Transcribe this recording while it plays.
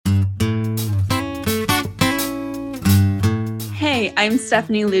Hi, I'm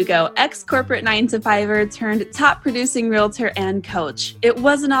Stephanie Lugo, ex-corporate 9-to-5er turned top producing realtor and coach. It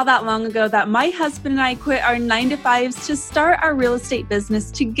wasn't all that long ago that my husband and I quit our 9-to-5s to start our real estate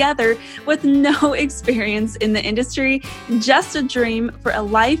business together with no experience in the industry, just a dream for a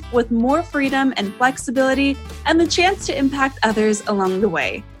life with more freedom and flexibility and the chance to impact others along the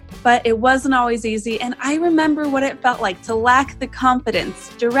way. But it wasn't always easy, and I remember what it felt like to lack the confidence,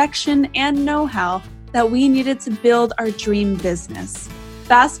 direction, and know-how that we needed to build our dream business.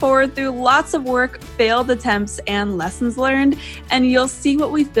 Fast forward through lots of work, failed attempts, and lessons learned, and you'll see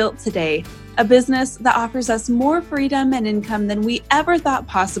what we've built today. A business that offers us more freedom and income than we ever thought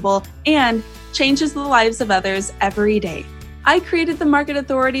possible and changes the lives of others every day. I created the Market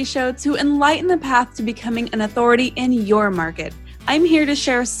Authority Show to enlighten the path to becoming an authority in your market. I'm here to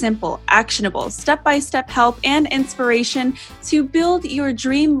share simple, actionable, step-by-step help and inspiration to build your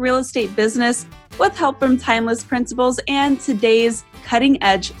dream real estate business with help from timeless principles and today's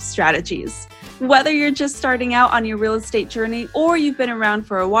cutting-edge strategies. Whether you're just starting out on your real estate journey or you've been around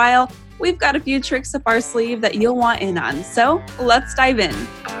for a while, we've got a few tricks up our sleeve that you'll want in on. So let's dive in.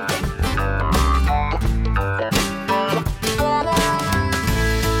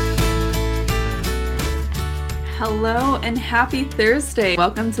 Hello and happy Thursday.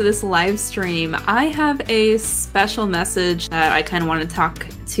 Welcome to this live stream. I have a special message that I kind of want to talk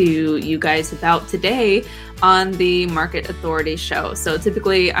to you guys about today on the Market Authority Show. So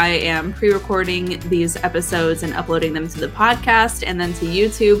typically I am pre-recording these episodes and uploading them to the podcast and then to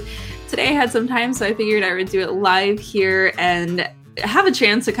YouTube. Today I had some time, so I figured I would do it live here and have a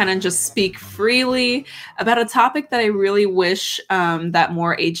chance to kind of just speak freely about a topic that I really wish that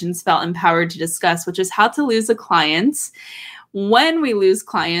more agents felt empowered to discuss, which is how to lose a client. When we lose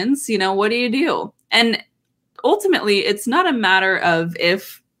clients, what do you do? And ultimately, it's not a matter of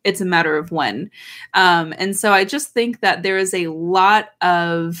if, it's a matter of when. And so I just think that there is a lot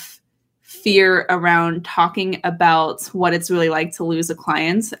of fear around talking about what it's really like to lose a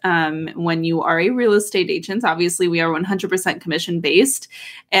client when you are a real estate agent. Obviously, we are 100% commission based.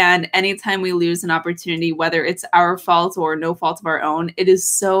 And anytime we lose an opportunity, whether it's our fault or no fault of our own, it is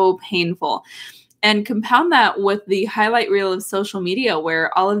so painful. And compound that with the highlight reel of social media,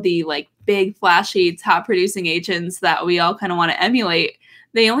 where all of the big, flashy, top producing agents that we all kind of want to emulate,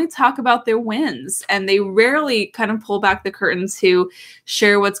 they only talk about their wins and they rarely kind of pull back the curtain to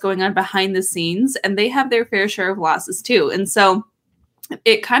share what's going on behind the scenes. And they have their fair share of losses too. And so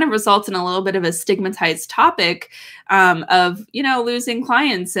it kind of results in a little bit of a stigmatized topic of, losing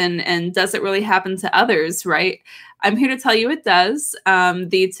clients and does it really happen to others, right? I'm here to tell you it does.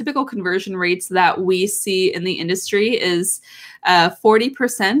 The typical conversion rates that we see in the industry is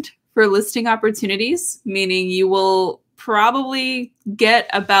 40% for listing opportunities, meaning you will probably get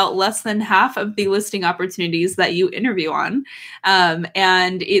about less than half of the listing opportunities that you interview on.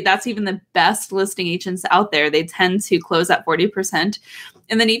 That's even the best listing agents out there. They tend to close at 40%.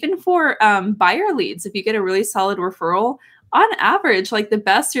 And then even for buyer leads, if you get a really solid referral, on average, the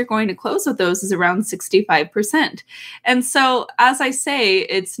best you're going to close with those is around 65%. And so, as I say,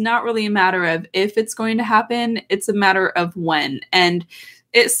 it's not really a matter of if it's going to happen, it's a matter of when. And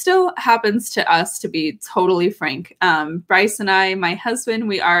it still happens to us, to be totally frank. Bryce and I, my husband,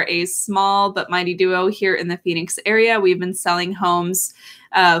 we are a small but mighty duo here in the Phoenix area. We've been selling homes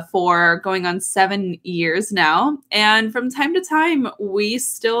for going on 7 years now. And from time to time, we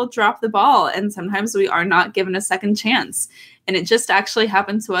still drop the ball. And sometimes we are not given a second chance. And it just actually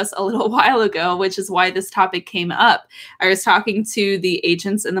happened to us a little while ago, which is why this topic came up. I was talking to the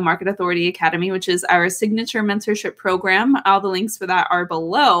agents in the Market Authority Academy, which is our signature mentorship program. All the links for that are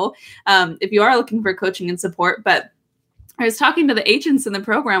below if you are looking for coaching and support. But I was talking to the agents in the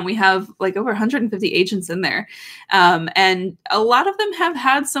program. We have over 150 agents in there. And a lot of them have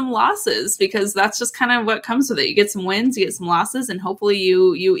had some losses because that's just kind of what comes with it. You get some wins, you get some losses, and hopefully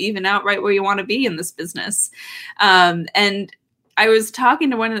you even out right where you want to be in this business. And I was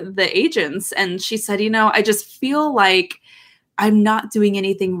talking to one of the agents and she said, I just feel like I'm not doing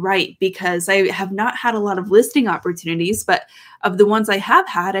anything right because I have not had a lot of listing opportunities, but of the ones I have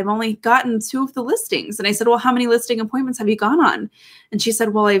had, I've only gotten 2 of the listings. And I said, well, how many listing appointments have you gone on? And she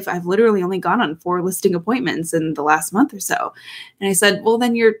said, well, I've literally only gone on 4 listing appointments in the last month or so. And I said, well,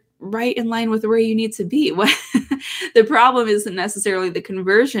 then you're right in line with where you need to be. The problem isn't necessarily the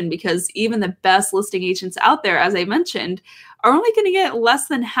conversion, because even the best listing agents out there, as I mentioned, are only going to get less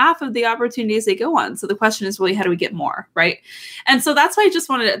than half of the opportunities they go on. So the question is really, how do we get more, right? And so that's why I just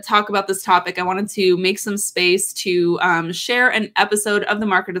wanted to talk about this topic. I wanted to make some space to share an episode of the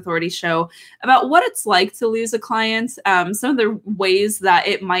Market Authority Show about what it's like to lose a client, some of the ways that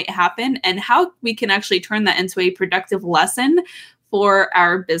it might happen, and how we can actually turn that into a productive lesson for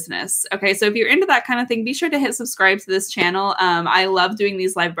our business. Okay, so if you're into that kind of thing, be sure to hit subscribe to this channel. I love doing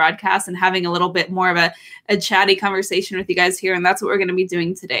these live broadcasts and having a little bit more of a chatty conversation with you guys here, and that's what we're going to be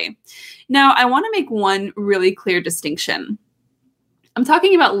doing today. Now, I want to make one really clear distinction. I'm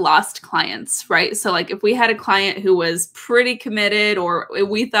talking about lost clients, right? So like if we had a client who was pretty committed, or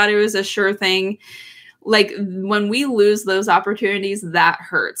we thought it was a sure thing, like when we lose those opportunities, that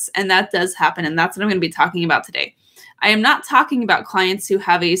hurts. And that does happen. And that's what I'm going to be talking about today. I am not talking about clients who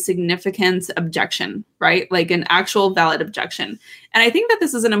have a significant objection, right? Like an actual valid objection. And I think that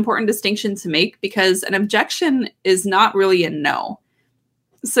this is an important distinction to make, because an objection is not really a no.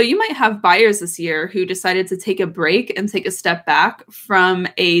 So you might have buyers this year who decided to take a break and take a step back from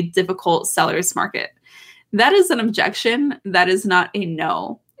a difficult seller's market. That is an objection. That is not a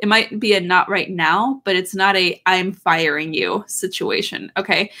no. It might be a not right now, but it's not a I'm firing you situation.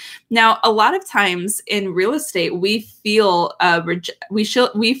 Okay. Now, a lot of times in real estate, we feel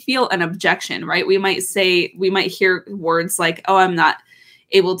we feel an objection, right? We might hear words like, "Oh, I'm not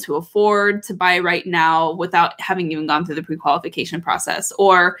able to afford to buy right now without having even gone through the pre-qualification process,"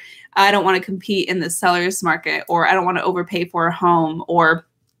 or "I don't want to compete in the seller's market," or "I don't want to overpay for a home," or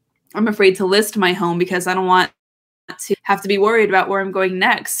 "I'm afraid to list my home because I don't want to have to be worried about where I'm going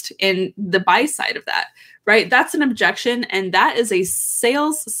next," in the buy side of that, right? That's an objection. And that is a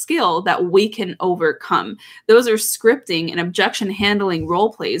sales skill that we can overcome. Those are scripting and objection handling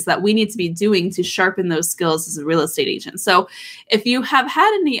role plays that we need to be doing to sharpen those skills as a real estate agent. So if you have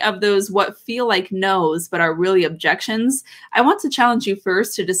had any of those, what feel like no's, but are really objections, I want to challenge you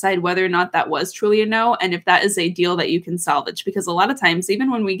first to decide whether or not that was truly a no. And if that is a deal that you can salvage, because a lot of times,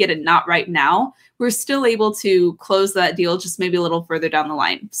 even when we get a not right now, we're still able to close that deal just maybe a little further down the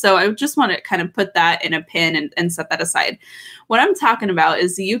line. So I just want to kind of put that in a pin and set that aside. What I'm talking about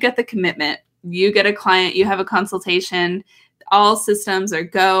is you get the commitment, you get a client, you have a consultation, all systems are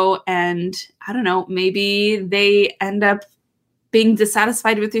go, and I don't know, maybe they end up being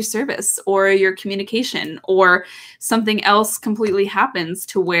dissatisfied with your service or your communication, or something else completely happens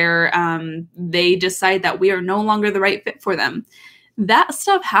to where they decide that we are no longer the right fit for them. That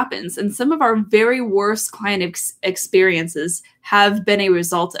stuff happens. And some of our very worst client experiences have been a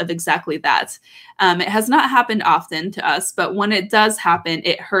result of exactly that. It has not happened often to us, but when it does happen,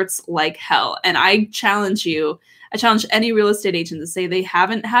 it hurts like hell. And I challenge any real estate agent to say they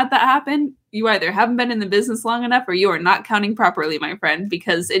haven't had that happen. You either haven't been in the business long enough, or you are not counting properly, my friend,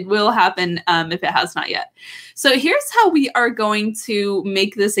 because it will happen if it has not yet. So here's how we are going to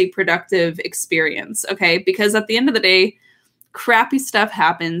make this a productive experience, okay? Because at the end of the day, crappy stuff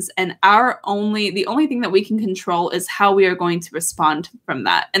happens, and the only thing that we can control is how we are going to respond from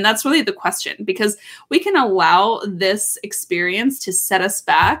that. And that's really the question, because we can allow this experience to set us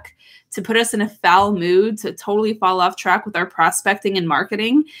back, to put us in a foul mood, to totally fall off track with our prospecting and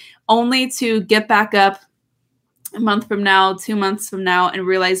marketing, only to get back up a month from now, 2 months from now, and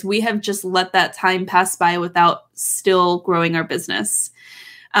realize we have just let that time pass by without still growing our business.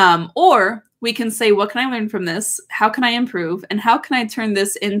 Or we can say, what can I learn from this? How can I improve? And how can I turn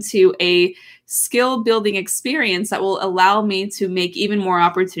this into a skill building experience that will allow me to make even more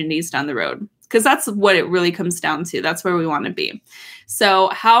opportunities down the road? Because that's what it really comes down to. That's where we want to be. So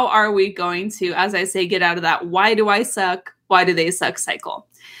how are we going to, as I say, get out of that why do I suck, why do they suck cycle?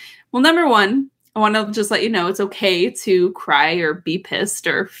 Well, number one, I want to just let you know it's okay to cry or be pissed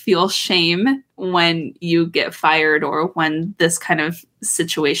or feel shame when you get fired or when this kind of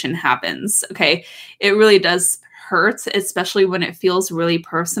situation happens. Okay. It really does hurt, especially when it feels really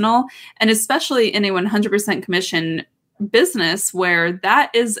personal, and especially in a 100% commission business where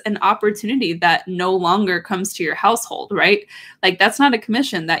that is an opportunity that no longer comes to your household, right? Like that's not a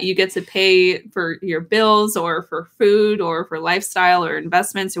commission that you get to pay for your bills or for food or for lifestyle or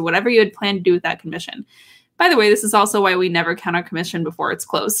investments or whatever you had planned to do with that commission. By the way, this is also why we never count our commission before it's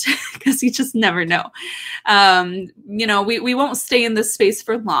closed, because you just never know. We won't stay in this space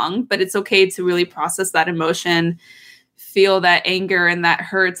for long, but it's okay to really process that emotion, feel that anger and that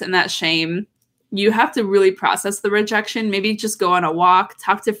hurt and that shame. You have to really process the rejection. Maybe just go on a walk,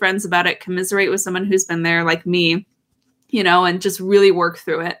 talk to friends about it, commiserate with someone who's been there like me, and just really work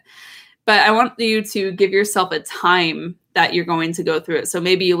through it. But I want you to give yourself a time that you're going to go through it. So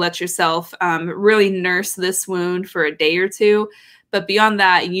maybe you let yourself really nurse this wound for a day or two. But beyond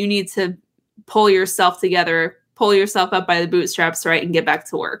that, you need to pull yourself together, pull yourself up by the bootstraps, right, and get back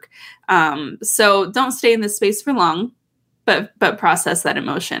to work. So don't stay in this space for long, but process that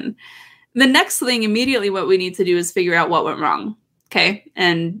emotion. The next thing immediately what we need to do is figure out what went wrong. Okay.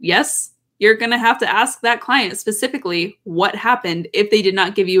 And yes, you're going to have to ask that client specifically what happened if they did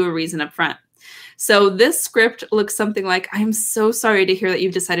not give you a reason up front. So this script looks something like, I'm so sorry to hear that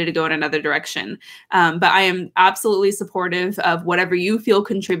you've decided to go in another direction, but I am absolutely supportive of whatever you feel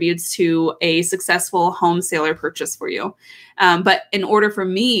contributes to a successful home sale or purchase for you. But in order for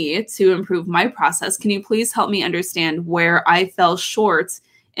me to improve my process, can you please help me understand where I fell short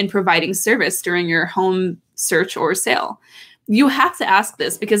in providing service during your home search or sale? You have to ask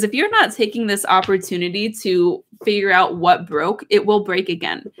this, because if you're not taking this opportunity to figure out what broke, it will break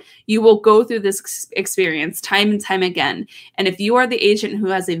again. You will go through this experience time and time again. And if you are the agent who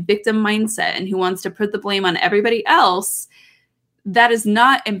has a victim mindset and who wants to put the blame on everybody else, that is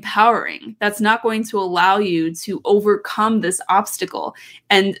not empowering. That's not going to allow you to overcome this obstacle.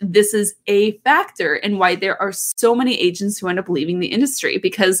 And this is a factor in why there are so many agents who end up leaving the industry,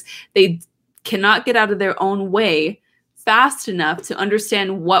 because they cannot get out of their own way fast enough to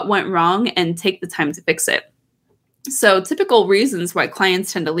understand what went wrong and take the time to fix it. So typical reasons why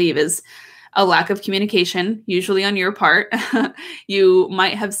clients tend to leave is a lack of communication, usually on your part. You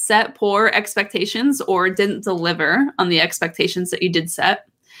might have set poor expectations or didn't deliver on the expectations that you did set.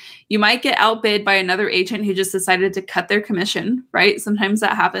 You might get outbid by another agent who just decided to cut their commission, right? Sometimes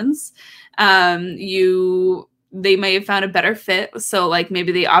that happens. They may have found a better fit. So like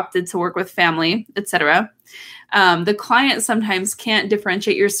maybe they opted to work with family, etc. The client sometimes can't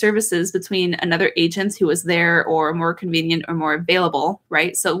differentiate your services between another agent who was there or more convenient or more available,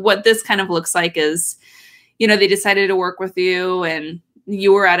 right? So what this kind of looks like is, they decided to work with you and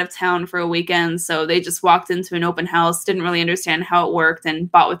you were out of town for a weekend. So they just walked into an open house, didn't really understand how it worked, and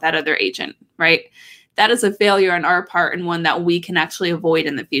bought with that other agent, right? That is a failure on our part, and one that we can actually avoid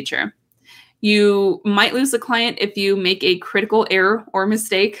in the future. You might lose a client if you make a critical error or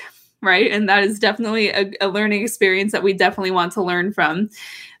mistake, right? And that is definitely a learning experience that we definitely want to learn from.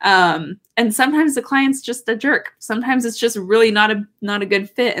 And sometimes the client's just a jerk. Sometimes it's just really not a good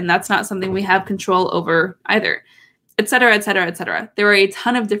fit, and that's not something we have control over either, et cetera, et cetera, et cetera. There are a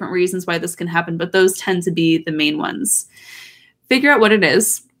ton of different reasons why this can happen, but those tend to be the main ones. Figure out what it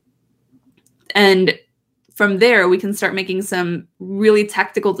is, and from there, we can start making some really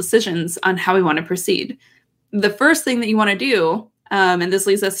tactical decisions on how we want to proceed. The first thing that you want to do, and this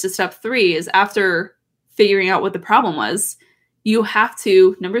leads us to step 3, is after figuring out what the problem was, you have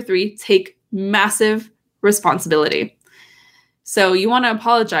to, number 3, take massive responsibility. So you want to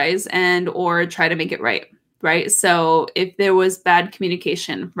apologize and or try to make it right, right? So if there was bad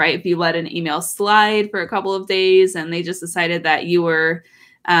communication, right? If you let an email slide for a couple of days and they just decided that you were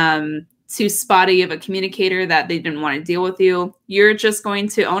too spotty of a communicator, that they didn't want to deal with you, you're just going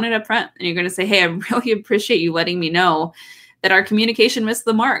to own it up front. And you're going to say, hey, I really appreciate you letting me know that our communication missed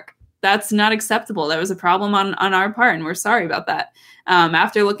the mark. That's not acceptable. That was a problem on our part, and we're sorry about that.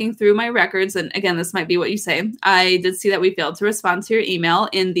 After looking through my records, and again, this might be what you say, I did see that we failed to respond to your email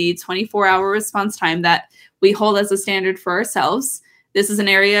in the 24-hour response time that we hold as a standard for ourselves. This is an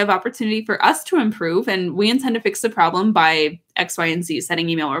area of opportunity for us to improve, and we intend to fix the problem by X, Y, and Z, setting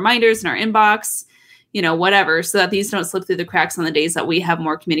email reminders in our inbox, whatever, so that these don't slip through the cracks on the days that we have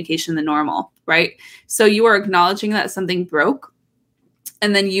more communication than normal, right? So you are acknowledging that something broke,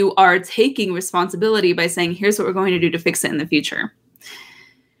 and then you are taking responsibility by saying, here's what we're going to do to fix it in the future.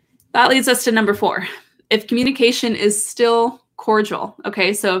 That leads us to number 4. If communication is still cordial,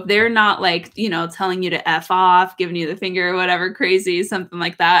 okay, so if they're not like, telling you to F off, giving you the finger or whatever crazy, something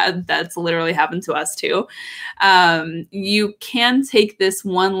like that, that's literally happened to us too. You can take this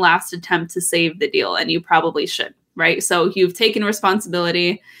one last attempt to save the deal, and you probably should, right? So you've taken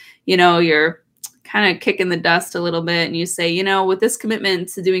responsibility, you're kind of kicking the dust a little bit, and you say, with this commitment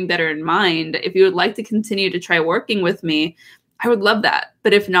to doing better in mind, if you would like to continue to try working with me, I would love that.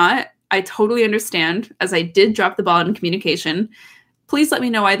 But if not, I totally understand, as I did drop the ball in communication. Please let me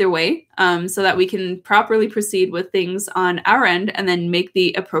know either way, so that we can properly proceed with things on our end and then make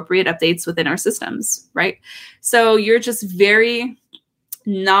the appropriate updates within our systems, right? So you're just very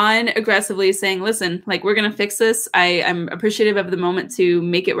non-aggressively saying, listen, like, we're going to fix this. I'm appreciative of the moment to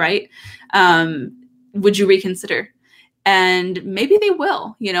make it right. Would you reconsider? And maybe they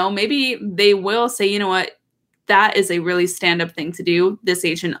will, maybe they will say, you know what? That is a really stand-up thing to do. This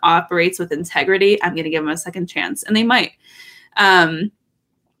agent operates with integrity. I'm going to give them a second chance. And they might.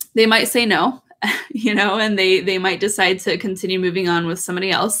 They might say no, and they might decide to continue moving on with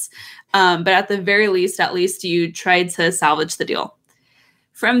somebody else. But at the very least, at least you tried to salvage the deal.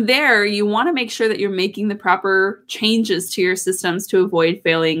 From there, you want to make sure that you're making the proper changes to your systems to avoid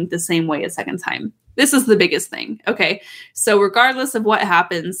failing the same way a second time. This is the biggest thing. Okay. So regardless of what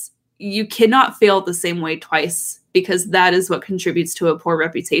happens, you cannot fail the same way twice, because that is what contributes to a poor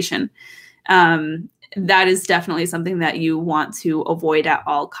reputation. That is definitely something that you want to avoid at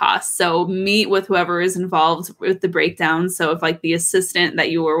all costs. So meet with whoever is involved with the breakdown. So if like the assistant that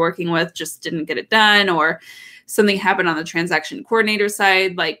you were working with just didn't get it done, or something happened on the transaction coordinator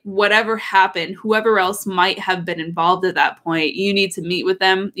side, like whatever happened, whoever else might have been involved at that point, you need to meet with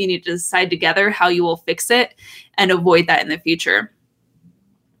them. You need to decide together how you will fix it and avoid that in the future.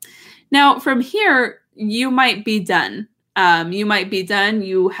 Now, from here, you might be done.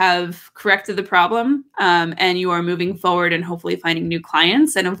 You have corrected the problem, and you are moving forward and hopefully finding new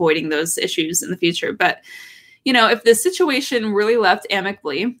clients and avoiding those issues in the future. But, if the situation really left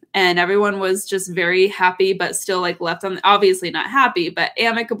amicably and everyone was just very happy, but still like left on, obviously not happy, but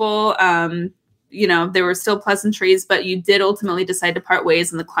amicable, there were still pleasantries, but you did ultimately decide to part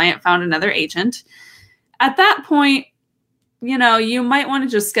ways and the client found another agent. At that point, you might want to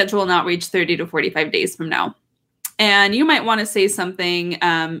just schedule an outreach 30 to 45 days from now. And you might want to say something.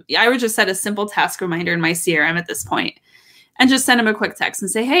 I would just set a simple task reminder in my CRM at this point and just send them a quick text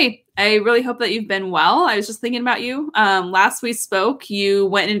and say, hey, I really hope that you've been well. I was just thinking about you. Last we spoke, you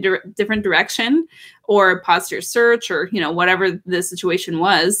went in a different direction or paused your search or, whatever the situation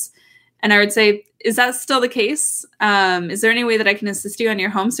was. And I would say, is that still the case? Is there any way that I can assist you on your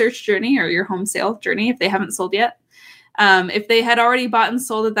home search journey or your home sale journey if they haven't sold yet? If they had already bought and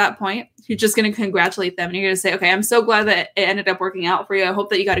sold at that point, you're just going to congratulate them and you're going to say, okay, I'm so glad that it ended up working out for you. I hope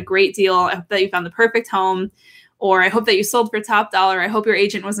that you got a great deal. I hope that you found the perfect home, or I hope that you sold for top dollar. I hope your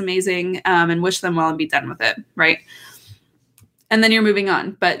agent was amazing, and wish them well and be done with it. Right. And then you're moving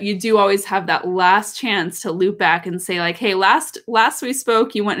on, but you do always have that last chance to loop back and say like, hey, last we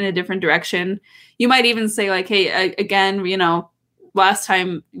spoke, you went in a different direction. You might even say like, hey, again, last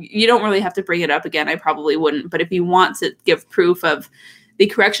time, you don't really have to bring it up again. I probably wouldn't. But if you want to give proof of the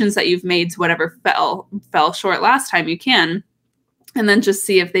corrections that you've made to whatever fell short last time, you can. And then just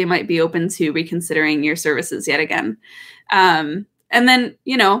see if they might be open to reconsidering your services yet again. And then,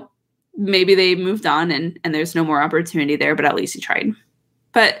 maybe they moved on and there's no more opportunity there, but at least you tried.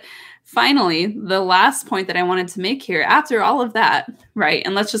 But finally, the last point that I wanted to make here after all of that, right?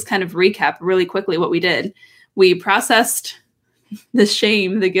 And let's just kind of recap really quickly what we did. We processed the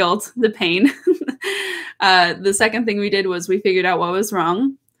shame, the guilt, the pain. The second thing we did was we figured out what was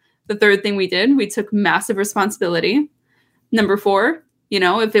wrong. The third thing we did, we took massive responsibility. Number 4,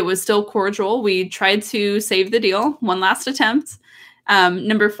 if it was still cordial, we tried to save the deal, one last attempt.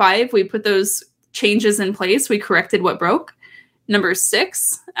 Number 5, we put those changes in place. We corrected what broke. Number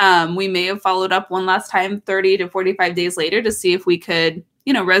 6, we may have followed up one last time 30 to 45 days later to see if we could,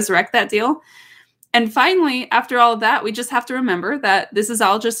 resurrect that deal. And finally, after all of that, we just have to remember that this is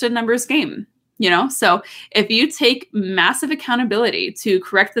all just a numbers game, So if you take massive accountability to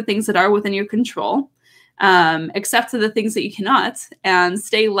correct the things that are within your control, except to the things that you cannot, and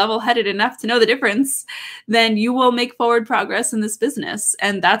stay level-headed enough to know the difference, then you will make forward progress in this business.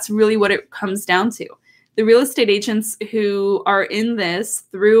 And that's really what it comes down to. The real estate agents who are in this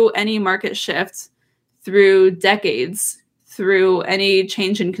through any market shift, through decades, through any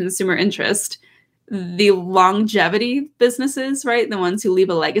change in consumer interest, the longevity businesses, right? The ones who leave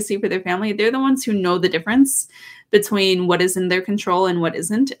a legacy for their family, they're the ones who know the difference between what is in their control and what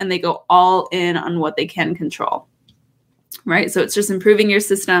isn't. And they go all in on what they can control, right? So it's just improving your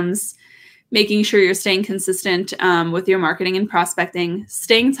systems, making sure you're staying consistent with your marketing and prospecting,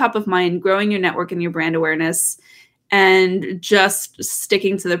 staying top of mind, growing your network and your brand awareness, and just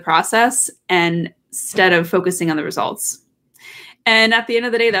sticking to the process instead of focusing on the results. And at the end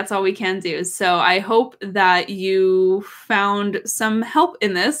of the day, that's all we can do. So I hope that you found some help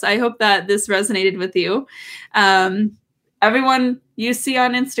in this. I hope that this resonated with you. Everyone you see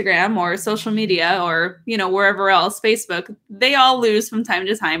on Instagram or social media or, wherever else, Facebook, they all lose from time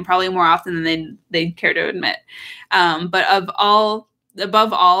to time, probably more often than they care to admit. But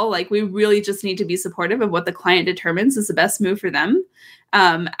above all, like we really just need to be supportive of what the client determines is the best move for them.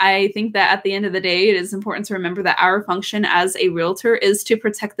 I think that at the end of the day, it is important to remember that our function as a realtor is to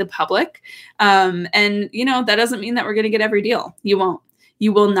protect the public. And, that doesn't mean that we're going to get every deal. You won't.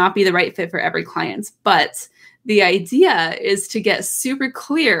 You will not be the right fit for every client. But the idea is to get super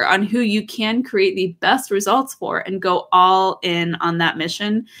clear on who you can create the best results for and go all in on that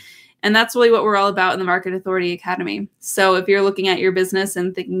mission. And that's really what we're all about in the Market Authority Academy. So if you're looking at your business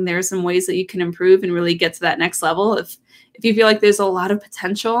and thinking there are some ways that you can improve and really get to that next level, if you feel like there's a lot of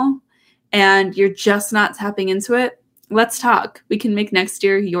potential and you're just not tapping into it, let's talk. We can make next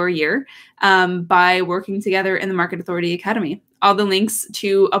year your year by working together in the Market Authority Academy. All the links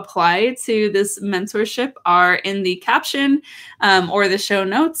to apply to this mentorship are in the caption or the show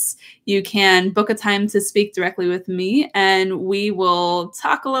notes. You can book a time to speak directly with me, and we will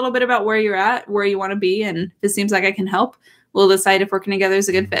talk a little bit about where you're at, where you want to be, and if it seems like I can help, we'll decide if working together is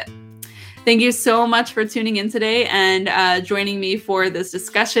a good fit. Thank you so much for tuning in today and joining me for this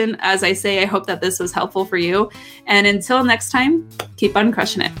discussion. As I say, I hope that this was helpful for you. And until next time, keep on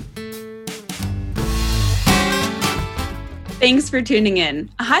crushing it. Thanks for tuning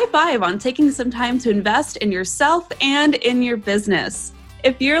in. A high five on taking some time to invest in yourself and in your business.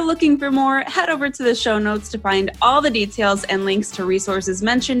 If you're looking for more, head over to the show notes to find all the details and links to resources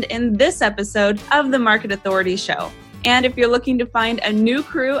mentioned in this episode of the Market Authority Show. And if you're looking to find a new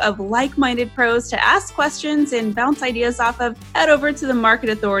crew of like-minded pros to ask questions and bounce ideas off of, head over to the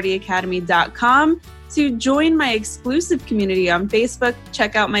marketauthorityacademy.com to join my exclusive community on Facebook,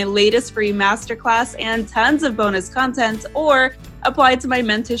 check out my latest free masterclass and tons of bonus content, or apply to my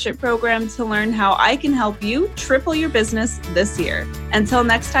mentorship program to learn how I can help you triple your business this year. Until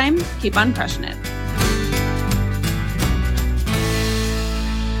next time, keep on crushing it.